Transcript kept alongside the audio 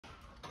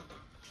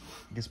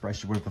I guess,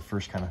 Bryce, what have the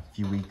first kind of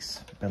few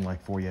weeks been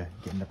like for you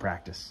getting to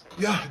practice?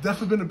 Yeah,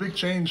 definitely been a big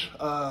change,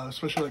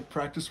 especially like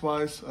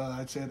practice-wise.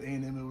 I'd say at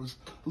A&M it was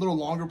a little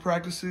longer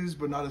practices,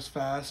 but not as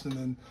fast. And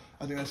then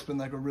I think that's been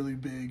like a really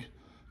big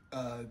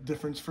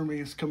difference for me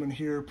is coming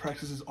here.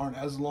 Practices aren't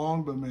as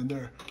long, but man,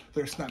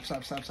 they're snap,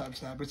 snap, snap, snap,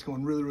 snap. It's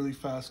going really, really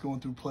fast,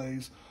 going through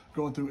plays,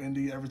 going through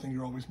Indy, everything.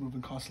 You're always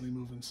moving, constantly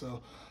moving. So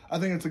I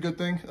think it's a good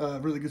thing.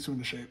 It really gets you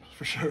into shape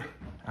for sure.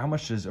 How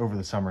much does, over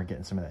the summer,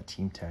 getting some of that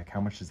team tech, how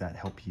much does that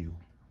help you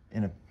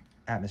in an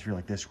atmosphere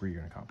like this where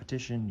you're in a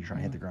competition, you're trying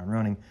to hit the ground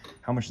running?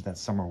 How much does that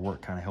summer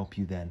work kind of help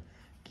you then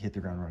hit the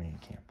ground running in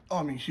camp? Oh,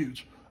 I mean,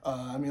 huge.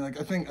 I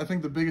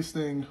think the biggest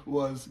thing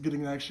was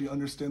getting to actually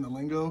understand the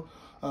lingo.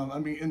 I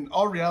mean, in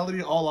all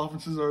reality, all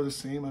offenses are the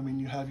same. I mean,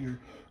 you have your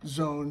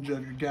zones, you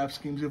have your gap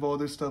schemes, you have all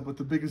this stuff, but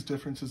the biggest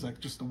difference is like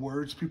just the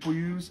words people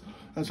use.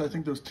 And so I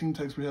think those team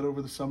techs we had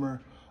over the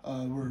summer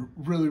were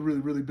really, really,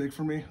 really big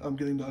for me.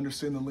 Getting to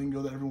understand the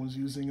lingo that everyone's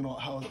using and all,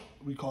 how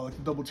we call it,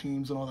 the double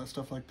teams and all that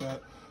stuff like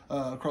that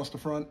across the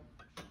front.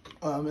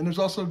 And there's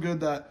also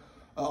good that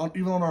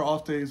even on our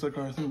off days, like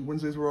I think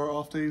Wednesdays were our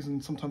off days,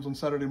 and sometimes on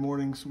Saturday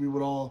mornings, we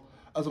would all,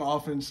 as an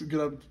offense, get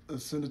up,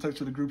 send a text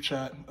to the group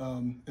chat,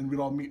 and we'd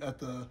all meet at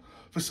the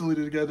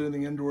facility together in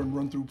the indoor and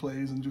run through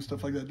plays and do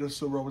stuff like that, just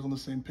so we're always on the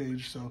same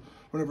page. So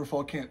whenever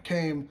fall camp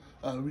came,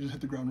 we just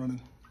hit the ground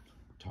running.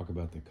 Talk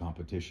about the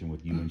competition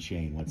with you and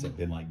Shane. What's it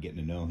been like getting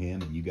to know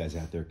him and you guys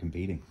out there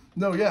competing?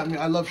 No, yeah, I mean,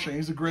 I love Shane.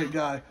 He's a great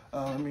guy.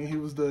 I mean, he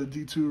was the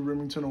D2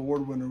 Remington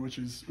Award winner, which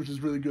is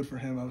really good for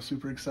him. I was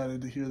super excited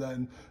to hear that,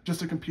 and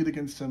just to compete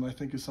against him, I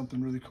think is something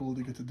really cool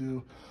to get to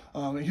do.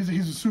 And he's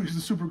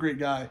a super great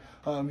guy.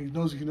 He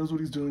knows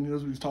what he's doing. He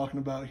knows what he's talking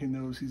about. He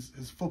knows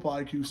his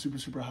football IQ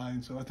is super high,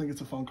 and so I think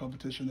it's a fun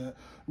competition that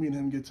me and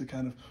him get to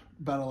kind of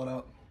battle it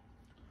out.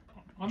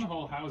 On the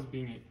whole, how is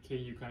being at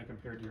KU kind of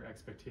compared to your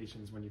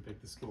expectations when you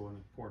picked the school in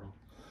the portal?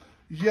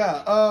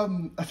 Yeah,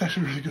 that's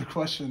actually a really good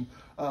question.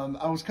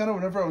 I was kind of,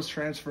 whenever I was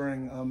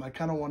transferring, I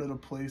kind of wanted a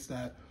place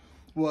that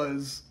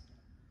was,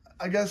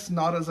 I guess,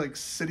 not as like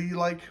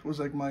city-like was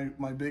like my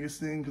biggest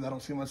thing, because I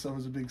don't see myself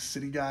as a big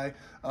city guy.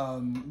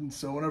 And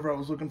so whenever I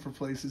was looking for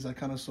places, I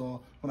kind of saw,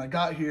 when I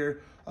got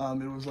here,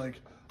 it was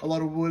like a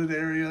lot of wooded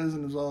areas,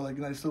 and it was all like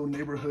nice little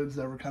neighborhoods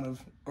that were kind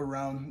of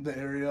around the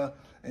area.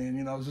 And,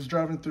 you know, I was just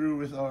driving through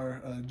with our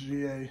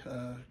GA,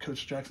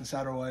 Coach Jackson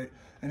Satterwhite,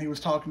 and he was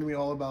talking to me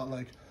all about,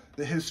 like,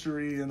 the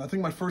history. And I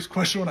think my first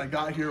question when I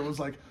got here was,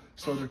 like,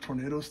 so are there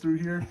tornadoes through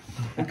here?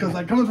 Because,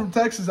 like, coming from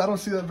Texas, I don't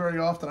see that very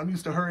often. I'm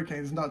used to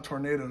hurricanes, not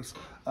tornadoes.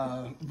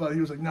 But he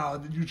was like, no,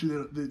 they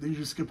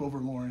usually skip over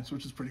Lawrence,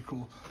 which is pretty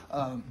cool.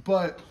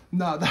 But,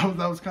 no,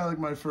 that was kind of like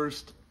my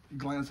first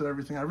glance at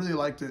everything. I really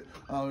liked it.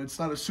 It's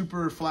not a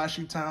super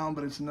flashy town,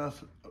 but it's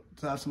enough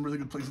to have some really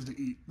good places to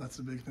eat. That's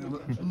the big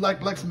thing.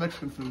 Like some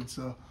Mexican food.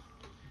 So.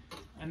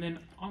 And then,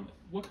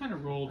 what kind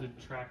of role did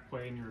track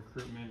play in your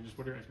recruitment? And just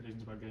what are your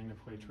expectations about getting to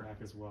play track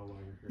as well while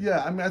you're here?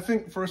 Yeah, I mean, I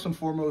think first and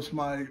foremost,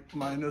 my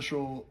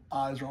initial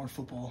eyes are on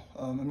football.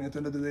 I mean, at the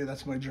end of the day,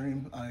 that's my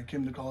dream. I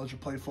came to college to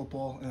play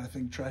football, and I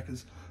think track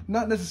is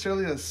not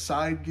necessarily a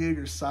side gig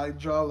or side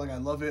job. Like, I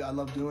love it. I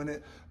love doing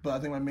it. But I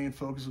think my main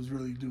focus was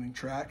really doing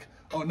track.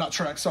 Oh, not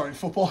track. Sorry,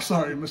 football.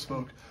 Sorry,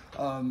 misspoke.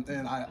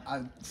 And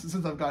I since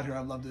I've got here,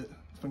 I've loved it.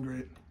 It's been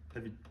great.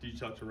 Did you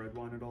talk to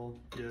Redwine at all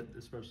yet,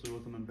 especially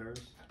with him in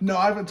Bears? No,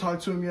 I haven't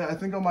talked to him yet. I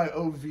think on my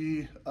OV,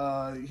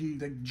 he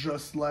like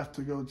just left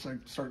to go to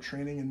start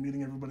training and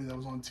meeting everybody that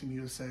was on Team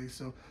USA.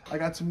 So I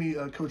got to meet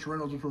Coach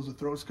Reynolds, which was the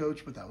throws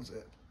coach, but that was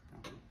it.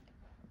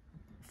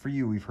 For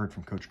you, we've heard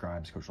from Coach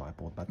Grimes, Coach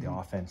Leipold, about the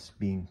offense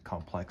being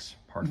complex,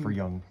 hard for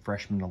young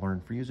freshmen to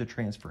learn. For you as a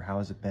transfer, how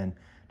has it been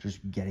just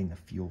getting the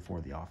feel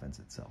for the offense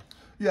itself?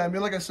 Yeah, I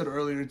mean, like I said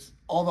earlier, it's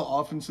all the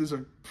offenses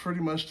are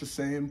pretty much the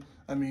same.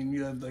 I mean,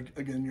 you have, like,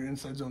 again, your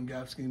inside zone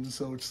gap schemes, and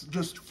so it's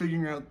just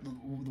figuring out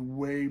the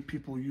way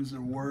people use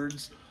their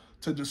words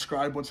to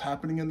describe what's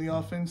happening in the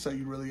offense that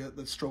you really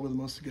that struggle the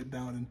most to get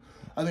down. And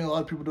I think a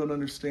lot of people don't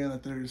understand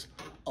that there's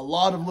a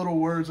lot of little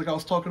words. Like, I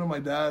was talking to my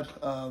dad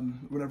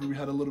whenever we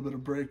had a little bit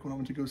of break when I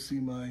went to go see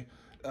my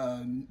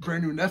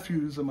brand new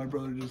nephews that my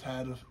brother just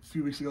had a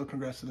few weeks ago.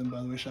 Congrats to them,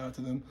 by the way. Shout out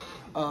to them.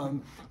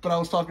 But I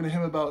was talking to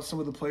him about some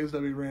of the plays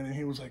that we ran, and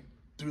he was like,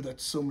 dude,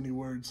 that's so many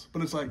words.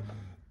 But it's like,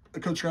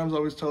 Coach Grimes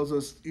always tells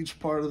us each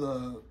part of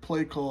the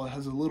play call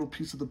has a little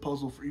piece of the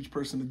puzzle for each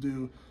person to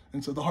do.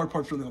 And so the hard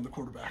part's really on the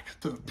quarterback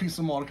to piece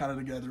them all kind of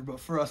together. But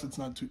for us, it's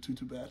not too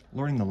bad.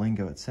 Learning the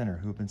lingo at center,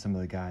 who have been some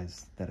of the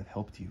guys that have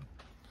helped you?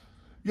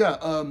 Yeah,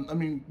 I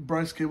mean,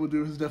 Bryce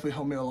Cabledew has definitely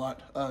helped me a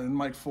lot, and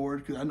Mike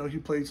Ford, because I know he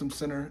played some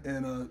center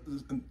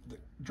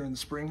during the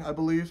spring, I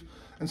believe,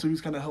 and so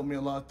he's kind of helped me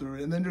a lot through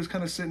it. And then just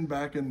kind of sitting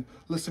back and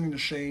listening to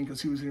Shane,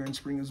 because he was here in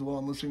spring as well,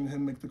 and listening to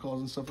him make the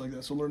calls and stuff like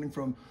that. So learning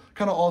from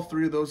kind of all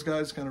three of those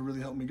guys kind of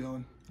really helped me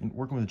going. And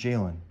working with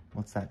Jalen,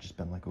 what's that just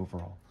been like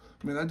overall?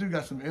 Man, that dude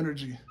got some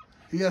energy.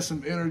 He has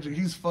some energy.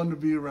 He's fun to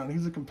be around.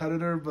 He's a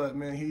competitor, but,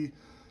 man,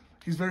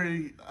 he's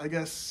very, I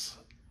guess,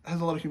 has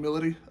a lot of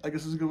humility, I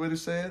guess is a good way to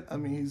say it. I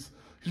mean, he's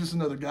just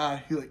another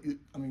guy. You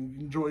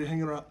enjoy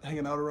hanging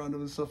out around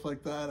him and stuff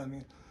like that. I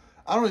mean,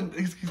 I don't.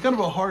 He's kind of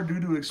a hard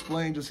dude to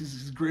explain. Just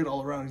he's great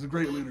all around. He's a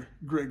great leader.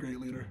 Great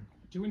leader.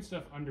 Doing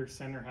stuff under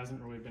center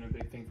hasn't really been a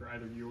big thing for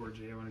either you or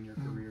Jalen in your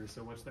career.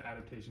 So what's the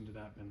adaptation to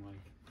that been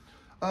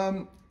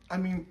like? I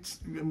mean,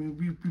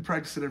 we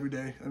practice it every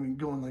day. I mean,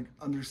 going like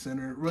under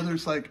center, whether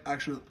it's like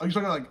actually, are you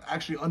talking like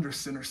actually under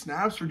center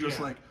snaps or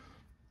just like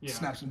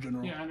snaps in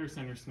general? Yeah, under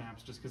center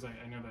snaps, just because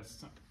I know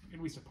that's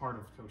at least a part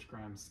of Coach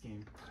Grimes'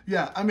 scheme.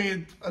 Yeah, I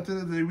mean, at the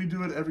end of the day, we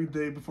do it every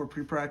day before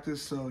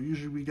pre-practice. So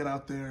usually we get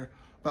out there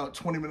about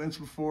 20 minutes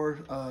before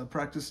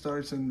practice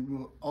starts,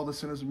 and all the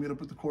centers will meet up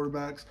with the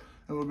quarterbacks,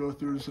 and we'll go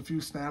through just a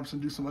few snaps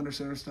and do some under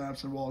center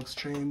snaps, and we'll all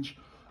exchange.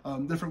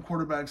 Different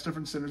quarterbacks,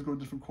 different centers go with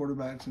different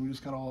quarterbacks, and we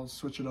just kind of all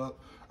switch it up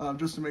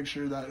just to make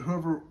sure that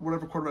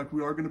whatever quarterback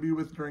we are going to be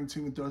with during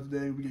team and throughout the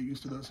day, we get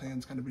used to those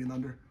hands kind of being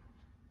under.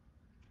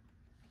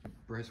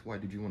 Bryce, why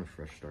did you want a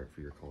fresh start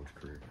for your college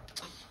career?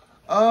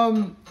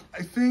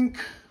 I think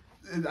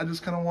I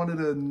just kind of wanted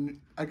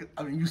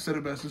I mean, you said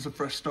it best, it's a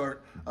fresh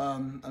start. I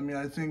mean,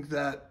 I think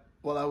that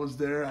while I was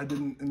there, I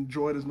didn't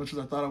enjoy it as much as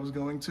I thought I was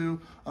going to.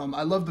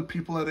 I love the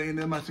people at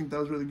A&M. I think that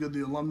was really good.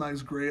 The alumni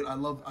is great. I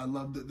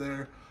loved it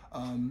there.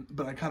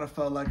 But I kind of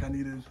felt like I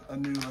needed a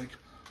new,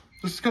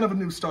 just kind of a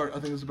new start, I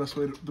think is the best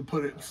way to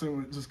put it.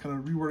 So just kind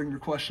of rewording your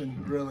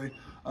question, really.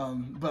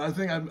 But I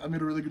think I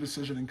made a really good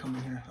decision in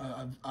coming here.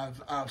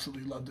 I've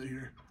absolutely loved it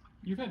here.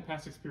 You've had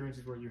past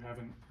experiences where you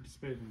haven't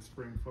participated in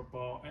spring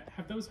football.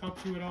 Have those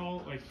helped you at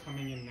all, like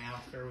coming in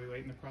now fairly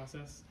late in the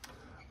process?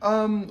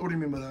 What do you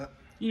mean by that?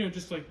 You know,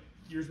 just like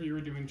years where you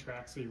were doing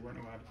track, so you weren't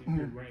allowed to be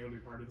here, you weren't able to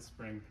be part of the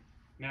spring.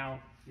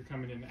 Now you're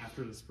coming in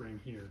after the spring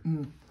here.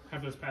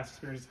 Have those past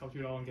experiences helped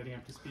you at all in getting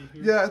up to speed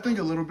here? Yeah, I think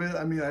a little bit.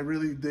 I mean, I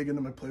really dig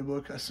into my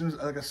playbook. As soon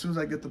as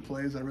I get the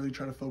plays, I really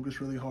try to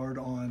focus really hard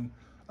on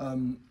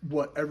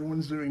what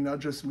everyone's doing, not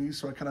just me.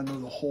 So I kind of know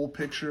the whole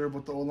picture of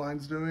what the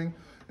O-line's doing.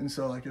 And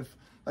so if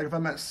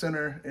I'm at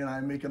center and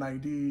I make an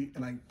ID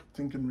and I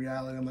think in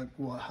reality, I'm like,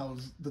 well,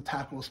 how's the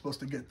tackle supposed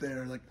to get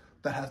there? Like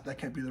that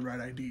can't be the right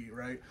ID,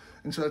 right?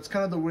 And so that's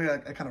kind of the way I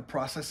kind of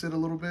process it a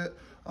little bit.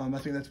 I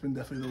think that's been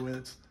definitely the way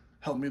that's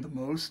helped me the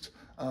most.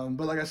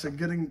 But like I said,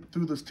 getting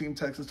through those team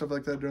texts and stuff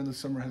like that during the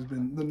summer has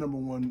been the number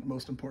one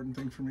most important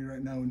thing for me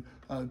right now.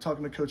 And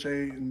talking to Coach A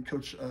and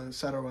Coach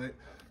Satterwhite,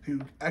 who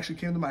actually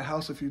came to my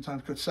house a few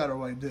times, Coach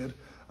Satterwhite did,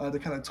 to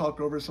kind of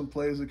talk over some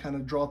plays, to kind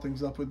of draw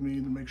things up with me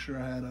to make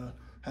sure I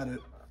had it,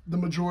 the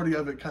majority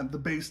of it, kind of the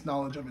base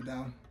knowledge of it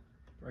down.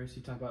 Bryce,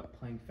 you talk about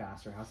playing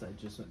faster. How's that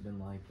adjustment been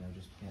like,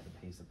 just playing at the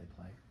pace that they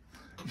play?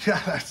 Yeah,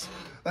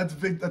 that's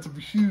big. That's a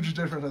huge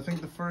difference. I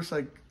think the first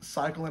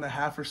cycle and a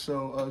half or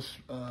so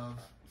of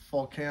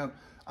fall camp,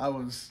 I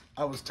was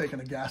taken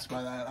aghast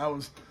by that.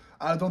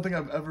 I don't think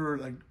I've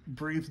ever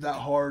breathed that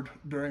hard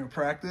during a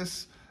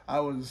practice.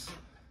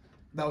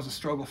 That was a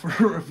struggle for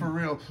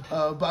real.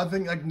 But I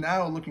think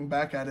now looking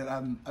back at it,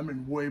 I'm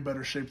in way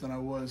better shape than I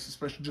was,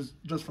 especially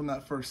just from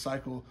that first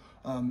cycle.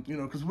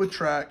 Because with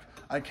track,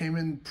 I came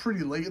in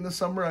pretty late in the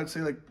summer. I'd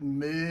say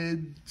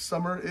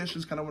mid-summer-ish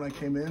is kind of when I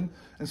came in,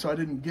 and so I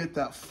didn't get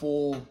that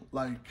full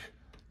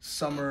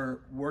summer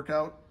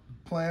workout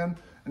plan,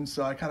 and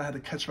so I kind of had to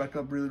catch back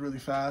up really, really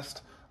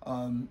fast.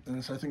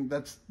 And so I think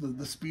that's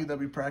the speed that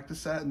we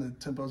practice at and the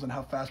tempos and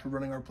how fast we're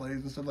running our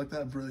plays and stuff like that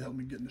have really helped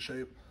me get into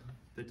shape.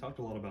 They talked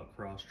a lot about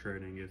cross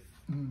training.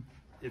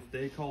 If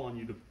they call on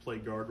you to play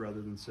guard rather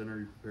than center, are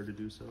you prepared to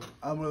do so?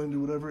 I'm willing to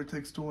do whatever it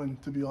takes to win,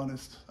 to be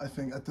honest. I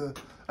think at the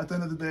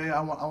end of the day, I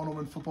want to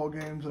win football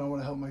games, and I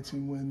want to help my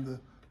team win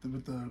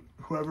with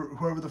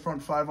whoever the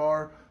front five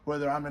are,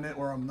 whether I'm in it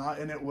or I'm not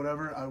in it,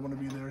 whatever. I want to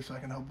be there so I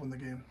can help win the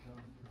game.